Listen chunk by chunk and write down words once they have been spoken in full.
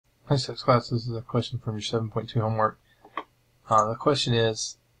Hi, Six Class. This is a question from your 7.2 homework. The question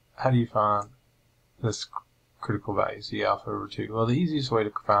is, how do you find this critical value, z alpha over 2? Well, the easiest way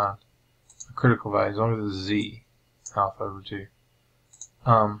to find a critical value, as long as it's z alpha over 2.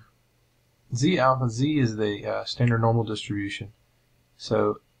 Z is the standard normal distribution.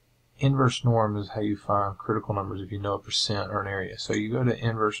 So inverse norm is how you find critical numbers if you know a percent or an area. So you go to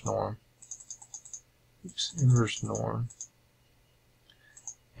inverse norm,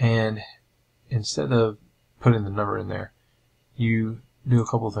 and instead of putting the number in there, you do a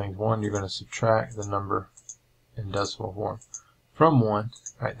couple of things. One, you're going to subtract the number in decimal form from 1.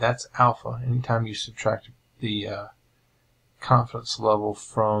 Right, that's alpha. Anytime you subtract the confidence level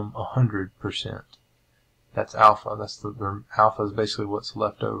from 100%, that's alpha. That's the alpha is basically what's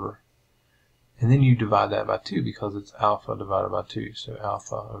left over. And then you divide that by 2 because it's alpha divided by 2. So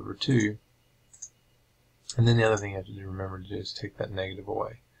alpha over 2. And then the other thing you have to remember to do is take that negative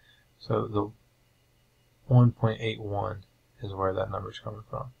away. So the 1.81 is where that number is coming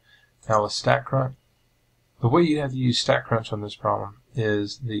from. Now with StatCrunch, the way you have to use StatCrunch on this problem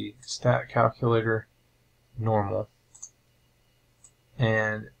is the stat calculator normal.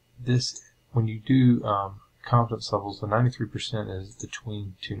 And this, when you do confidence levels, the 93% is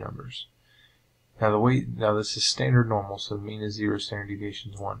between two numbers. Now this is standard normal, so the mean is 0, standard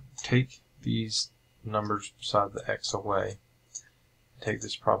deviation is 1. Take these numbers beside the x away, take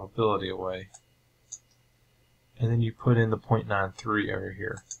this probability away, and then you put in the 0.93 over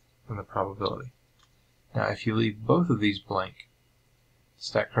here in the probability. Now if you leave both of these blank,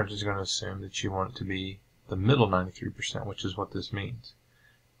 StatCrunch is going to assume that you want it to be the middle 93%, which is what this means.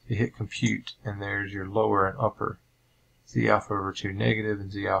 You hit compute, and there's your lower and upper z alpha over 2 negative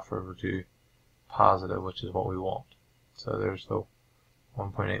and z alpha over 2 positive, which is what we want. So there's the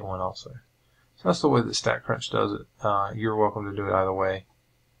 1.81 also. So that's the way that StatCrunch does it. You're welcome to do it either way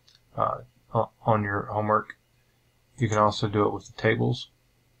on your homework. You can also do it with the tables,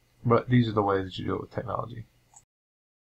 but these are the ways that you do it with technology.